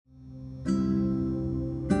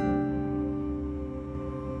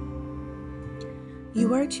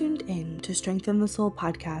You are tuned in to Strengthen the Soul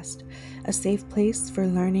podcast, a safe place for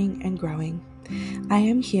learning and growing. I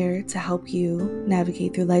am here to help you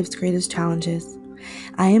navigate through life's greatest challenges.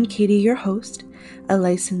 I am Katie, your host, a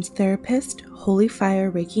licensed therapist, Holy Fire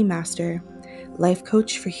Reiki master, life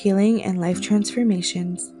coach for healing and life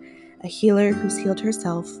transformations, a healer who's healed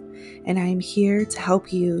herself, and I am here to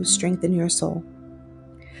help you strengthen your soul.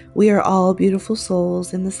 We are all beautiful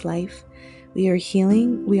souls in this life. We are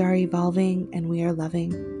healing, we are evolving, and we are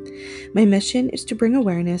loving. My mission is to bring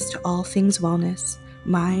awareness to all things wellness,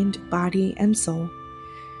 mind, body, and soul,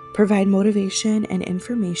 provide motivation and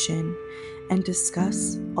information, and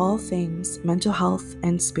discuss all things mental health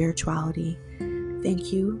and spirituality.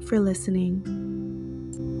 Thank you for listening.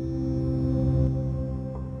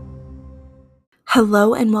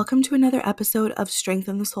 Hello, and welcome to another episode of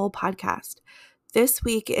Strengthen the Soul podcast. This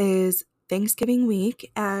week is Thanksgiving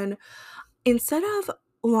week, and instead of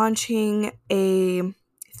launching a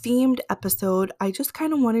themed episode, I just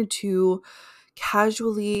kind of wanted to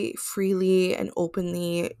casually, freely, and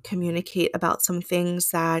openly communicate about some things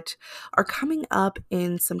that are coming up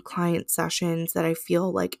in some client sessions that I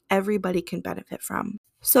feel like everybody can benefit from.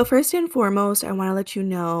 So, first and foremost, I want to let you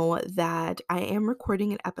know that I am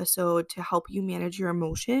recording an episode to help you manage your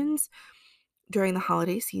emotions during the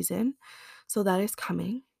holiday season. So, that is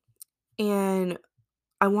coming. And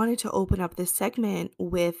I wanted to open up this segment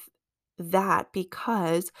with that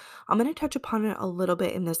because I'm going to touch upon it a little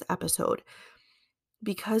bit in this episode.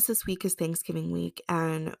 Because this week is Thanksgiving week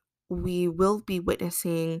and we will be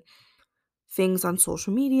witnessing things on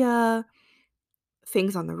social media,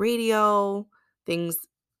 things on the radio, things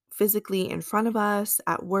physically in front of us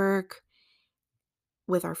at work,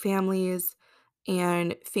 with our families,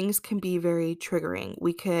 and things can be very triggering.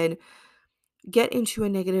 We could get into a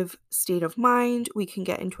negative state of mind, we can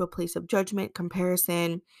get into a place of judgment,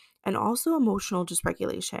 comparison, and also emotional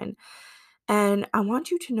dysregulation. And I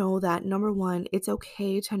want you to know that number one, it's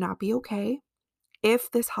okay to not be okay.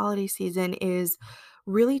 If this holiday season is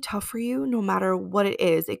really tough for you, no matter what it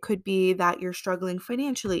is, it could be that you're struggling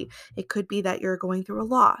financially. It could be that you're going through a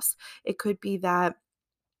loss. It could be that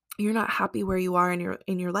you're not happy where you are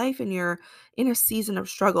in your life and you're in a season of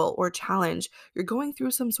struggle or challenge. You're going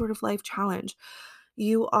through some sort of life challenge.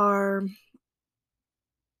 You are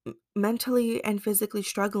mentally and physically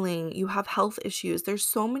struggling, you have health issues. There's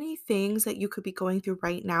so many things that you could be going through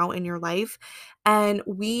right now in your life. And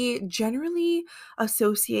we generally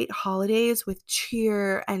associate holidays with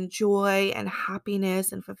cheer and joy and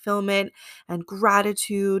happiness and fulfillment and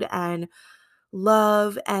gratitude and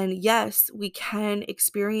love. And yes, we can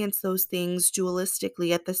experience those things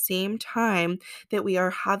dualistically at the same time that we are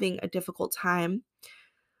having a difficult time.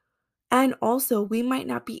 And also, we might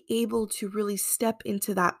not be able to really step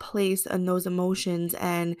into that place and those emotions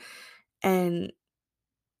and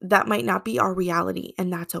that might not be our reality,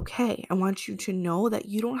 and that's okay. I want you to know that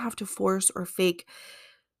you don't have to force or fake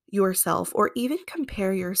yourself or even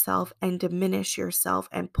compare yourself and diminish yourself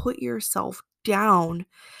and put yourself down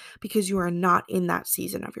because you are not in that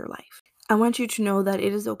season of your life. I want you to know that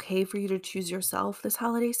it is okay for you to choose yourself this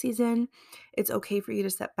holiday season. It's okay for you to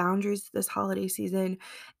set boundaries this holiday season.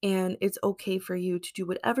 And it's okay for you to do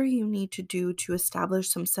whatever you need to do to establish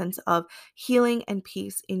some sense of healing and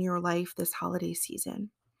peace in your life this holiday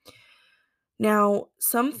season. Now,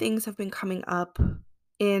 some things have been coming up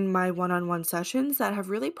in my one on one sessions that have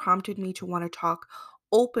really prompted me to want to talk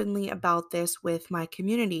openly about this with my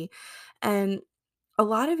community. And a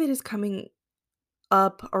lot of it is coming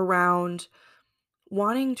up around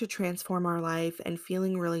wanting to transform our life and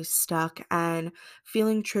feeling really stuck and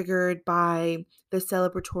feeling triggered by the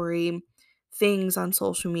celebratory things on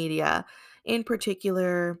social media, in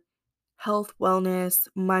particular, health, wellness,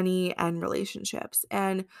 money, and relationships.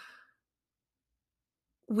 And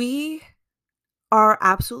we are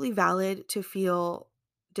absolutely valid to feel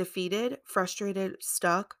defeated, frustrated,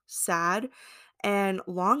 stuck, sad, and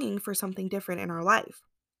longing for something different in our life.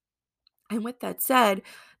 And with that said,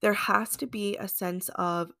 there has to be a sense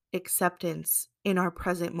of acceptance in our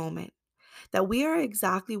present moment, that we are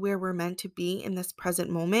exactly where we're meant to be in this present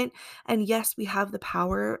moment. And yes, we have the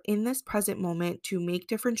power in this present moment to make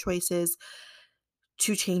different choices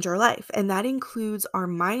to change our life. And that includes our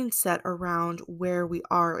mindset around where we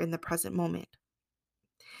are in the present moment.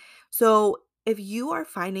 So if you are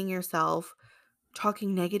finding yourself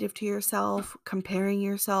talking negative to yourself, comparing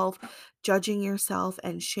yourself, judging yourself,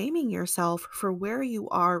 and shaming yourself for where you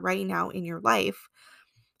are right now in your life,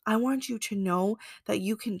 I want you to know that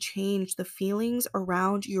you can change the feelings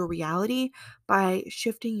around your reality by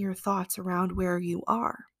shifting your thoughts around where you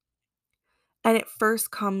are. And it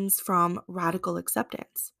first comes from radical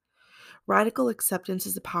acceptance. Radical acceptance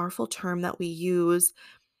is a powerful term that we use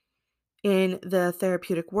in the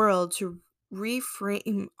therapeutic world to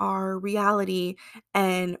reframe our reality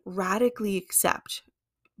and radically accept.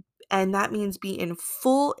 And that means be in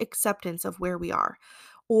full acceptance of where we are,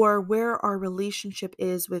 or where our relationship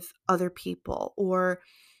is with other people, or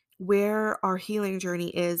where our healing journey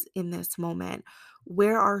is in this moment,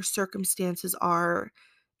 where our circumstances are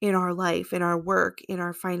in our life, in our work, in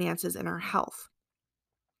our finances, in our health.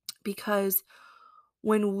 Because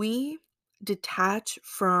when we detach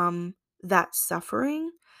from that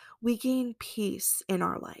suffering, we gain peace in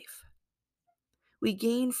our life. We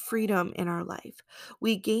gain freedom in our life.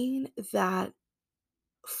 We gain that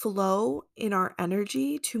flow in our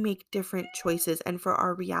energy to make different choices and for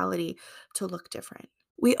our reality to look different.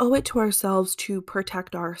 We owe it to ourselves to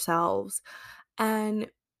protect ourselves.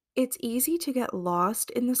 And it's easy to get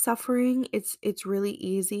lost in the suffering. It's really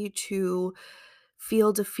easy to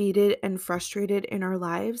feel defeated and frustrated in our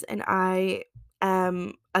lives, and I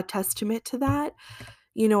am a testament to that.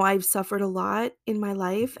 I've suffered a lot in my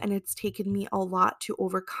life, and it's taken me a lot to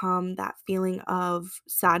overcome that feeling of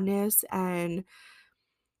sadness, and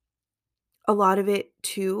a lot of it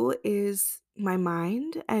too is my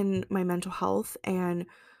mind and my mental health, and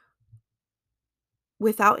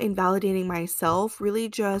without invalidating myself, really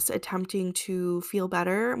just attempting to feel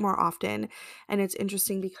better more often. And it's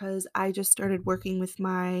interesting because I just started working with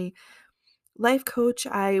my life coach.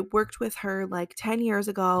 I worked with her like 10 years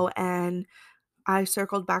ago, and I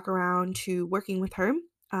circled back around to working with her.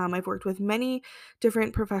 I've worked with many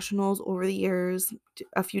different professionals over the years,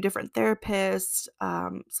 a few different therapists,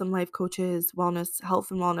 some life coaches, health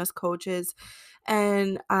and wellness coaches,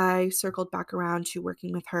 and I circled back around to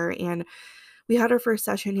working with her. And we had our first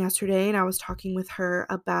session yesterday, and I was talking with her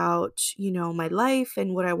about, my life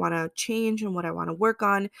and what I want to change and what I want to work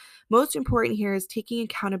on. Most important here is taking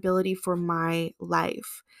accountability for my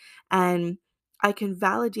life. And I can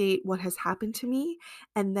validate what has happened to me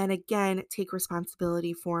and then again take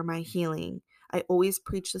responsibility for my healing. I always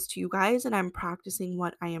preach this to you guys, and I'm practicing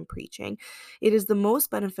what I am preaching. It is the most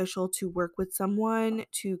beneficial to work with someone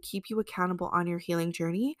to keep you accountable on your healing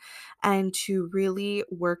journey and to really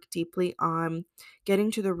work deeply on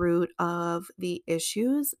getting to the root of the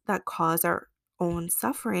issues that cause our own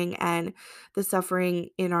suffering and the suffering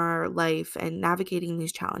in our life and navigating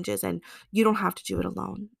these challenges. And you don't have to do it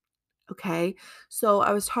alone. Okay. So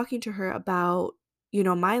I was talking to her about,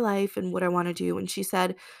 my life and what I want to do. And she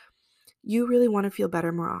said, "You really want to feel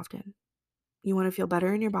better more often. You want to feel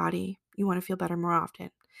better in your body. You want to feel better more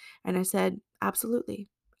often." And I said, "Absolutely.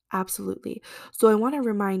 Absolutely." So I want to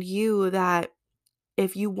remind you that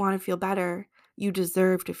if you want to feel better, you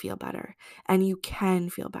deserve to feel better, and you can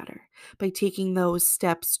feel better by taking those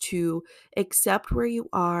steps to accept where you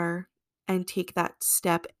are and take that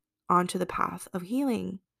step onto the path of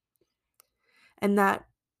healing. And that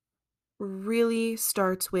really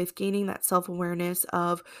starts with gaining that self awareness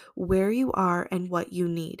of where you are and what you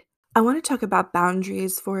need. I want to talk about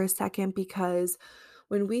boundaries for a second because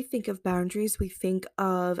when we think of boundaries, we think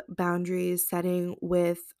of boundaries setting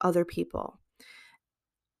with other people.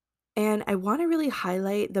 And I want to really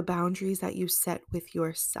highlight the boundaries that you set with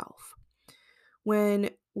yourself.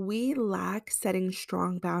 When we lack setting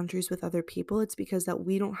strong boundaries with other people, it's because that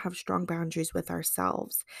we don't have strong boundaries with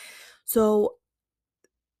ourselves. So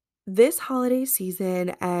this holiday season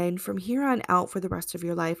and from here on out for the rest of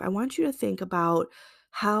your life, I want you to think about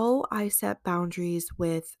how I set boundaries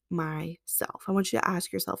with myself. I want you to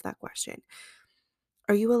ask yourself that question.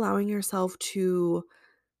 Are you allowing yourself to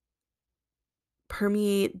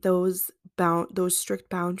permeate those strict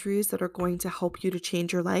boundaries that are going to help you to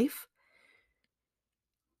change your life?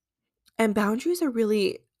 And boundaries are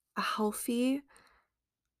really a healthy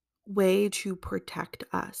way to protect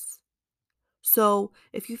us. So,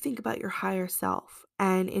 if you think about your higher self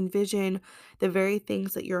and envision the very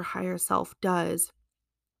things that your higher self does,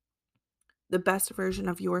 the best version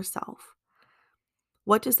of yourself,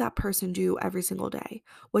 what does that person do every single day?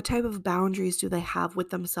 What type of boundaries do they have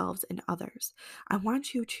with themselves and others? I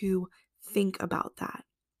want you to think about that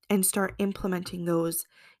and start implementing those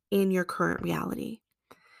in your current reality,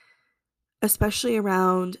 especially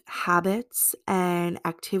around habits and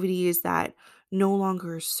activities that no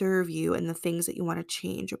longer serve you and the things that you want to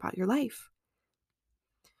change about your life.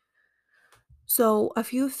 So, a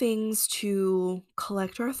few things to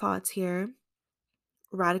collect our thoughts here: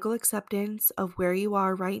 radical acceptance of where you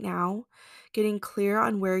are right now, getting clear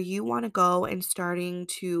on where you want to go, and starting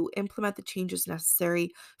to implement the changes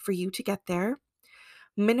necessary for you to get there,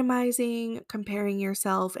 minimizing comparing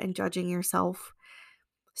yourself and judging yourself,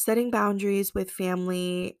 setting boundaries with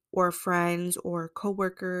family or friends or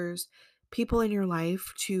coworkers, people in your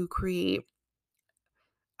life to create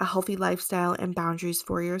a healthy lifestyle and boundaries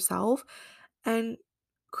for yourself, and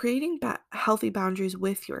creating healthy boundaries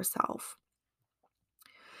with yourself.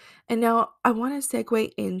 And now I want to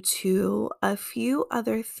segue into a few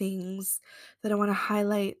other things that I want to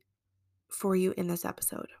highlight for you in this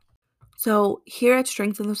episode. So, here at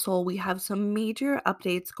Strength in the Soul, we have some major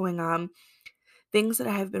updates going on, things that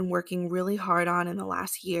I have been working really hard on in the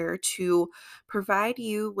last year to provide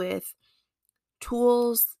you with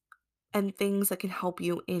tools and things that can help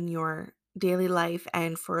you in your daily life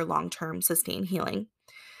and for long-term sustained healing.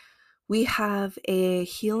 We have a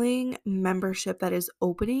healing membership that is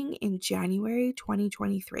opening in January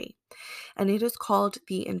 2023, and it is called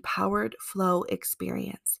the Empowered Flow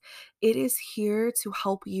Experience. It is here to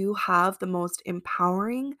help you have the most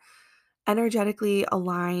empowering, energetically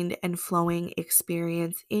aligned, and flowing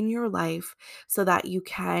experience in your life so that you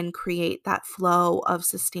can create that flow of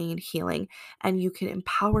sustained healing and you can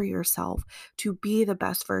empower yourself to be the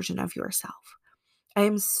best version of yourself. I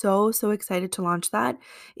am so, so excited to launch that.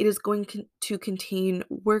 It is going to contain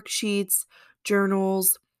worksheets,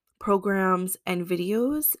 journals, programs, and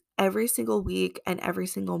videos every single week and every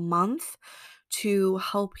single month to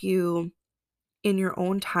help you in your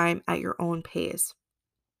own time at your own pace.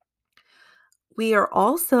 We are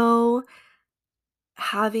also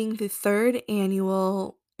having the third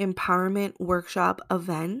annual empowerment workshop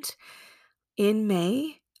event in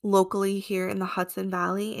May, locally here in the Hudson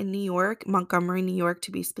Valley in New York, Montgomery, New York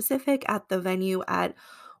to be specific, at the venue at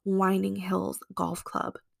Winding Hills Golf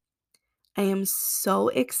Club. I am so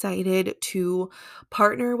excited to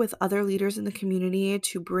partner with other leaders in the community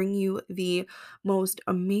to bring you the most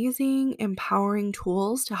amazing, empowering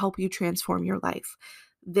tools to help you transform your life.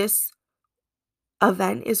 This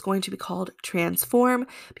event is going to be called Transform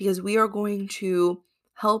because we are going to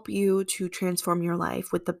help you to transform your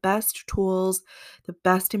life with the best tools, the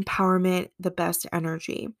best empowerment, the best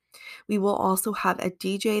energy. We will also have a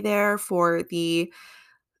DJ there for the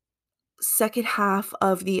second half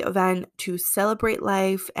of the event to celebrate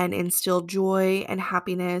life and instill joy and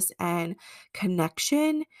happiness and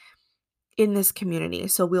connection in this community.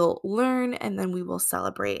 So we'll learn and then we will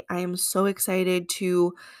celebrate. I am so excited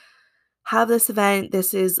to have this event.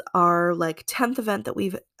 This is our 10th event that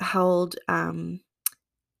we've held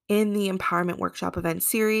in the Empowerment Workshop event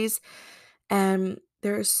series. And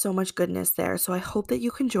there is so much goodness there. So I hope that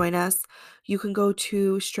you can join us. You can go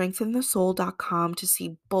to strengthenthesoul.com to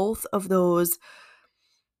see both of those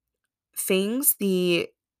things, the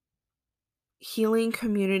healing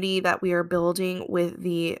community that we are building with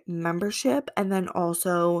the membership, and then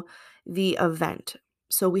also the event.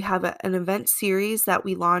 So we have an event series that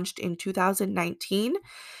we launched in 2019,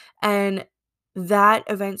 and that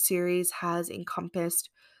event series has encompassed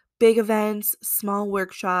big events, small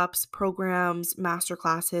workshops, programs,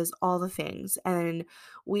 masterclasses, all the things. And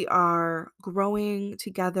we are growing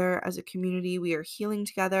together as a community. We are healing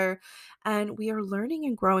together and we are learning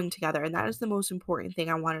and growing together. And that is the most important thing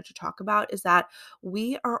I wanted to talk about, is that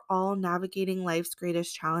we are all navigating life's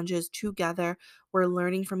greatest challenges together. We're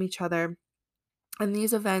learning from each other. And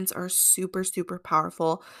these events are super, super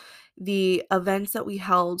powerful. The events that we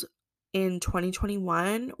held in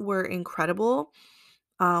 2021 were incredible.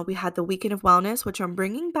 We had the Weekend of Wellness, which I'm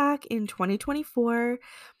bringing back in 2024.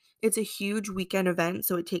 It's a huge weekend event,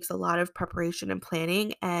 so it takes a lot of preparation and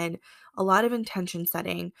planning and a lot of intention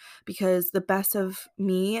setting, because the best of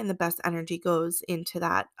me and the best energy goes into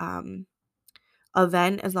that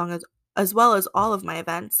event, as well as all of my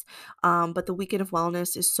events. But the Weekend of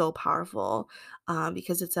Wellness is so powerful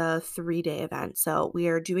because it's a 3-day event. So we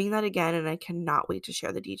are doing that again, and I cannot wait to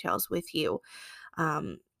share the details with you.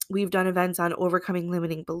 Um, we've done events on overcoming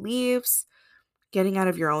limiting beliefs, getting out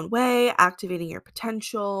of your own way, activating your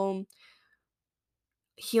potential,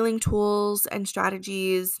 healing tools and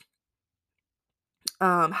strategies,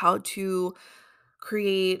 how to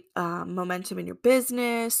create momentum in your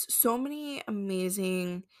business. So many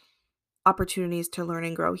amazing opportunities to learn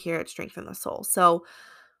and grow here at Strengthen the Soul. So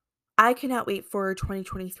I cannot wait for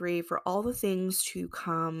 2023 for all the things to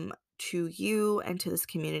come to you and to this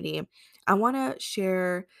community. I want to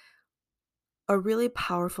share a really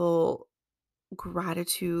powerful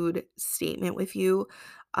gratitude statement with you.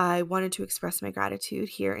 I wanted to express my gratitude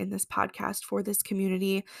here in this podcast for this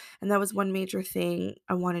community. And that was one major thing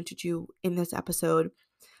I wanted to do in this episode,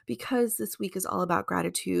 because this week is all about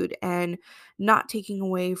gratitude and not taking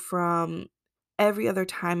away from every other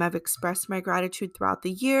time I've expressed my gratitude throughout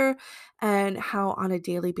the year, and how on a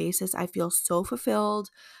daily basis I feel so fulfilled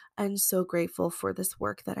and so grateful for this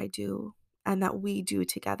work that I do and that we do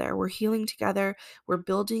together. We're healing together, we're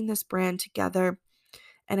building this brand together,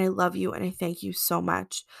 and I love you and I thank you so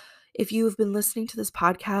much. If you've been listening to this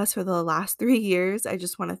podcast for the last 3 years, I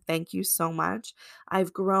just want to thank you so much.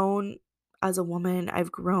 I've grown as a woman,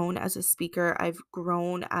 I've grown as a speaker, I've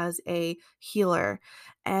grown as a healer.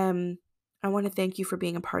 And I want to thank you for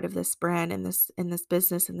being a part of this brand and this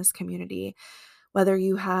business and this community. Whether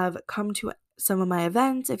you have come to some of my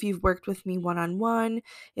events, if you've worked with me one-on-one,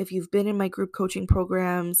 if you've been in my group coaching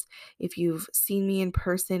programs, if you've seen me in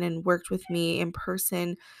person and worked with me in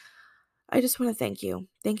person, I just want to thank you.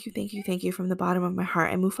 Thank you, thank you, thank you from the bottom of my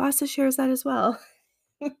heart. And Mufasa shares that as well.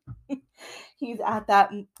 He's at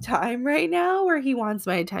that time right now where he wants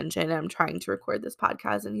my attention. I'm trying to record this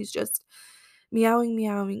podcast and he's just meowing,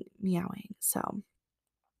 meowing, meowing. So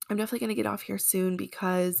I'm definitely going to get off here soon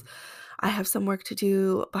because I have some work to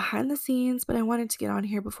do behind the scenes, but I wanted to get on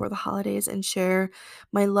here before the holidays and share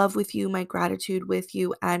my love with you, my gratitude with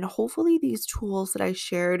you, and hopefully these tools that I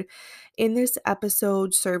shared in this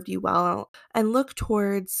episode served you well, and look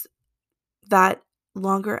towards that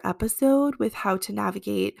longer episode with how to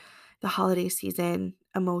navigate the holiday season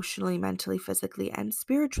emotionally, mentally, physically, and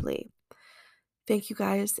spiritually. Thank you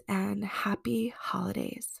guys and happy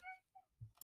holidays.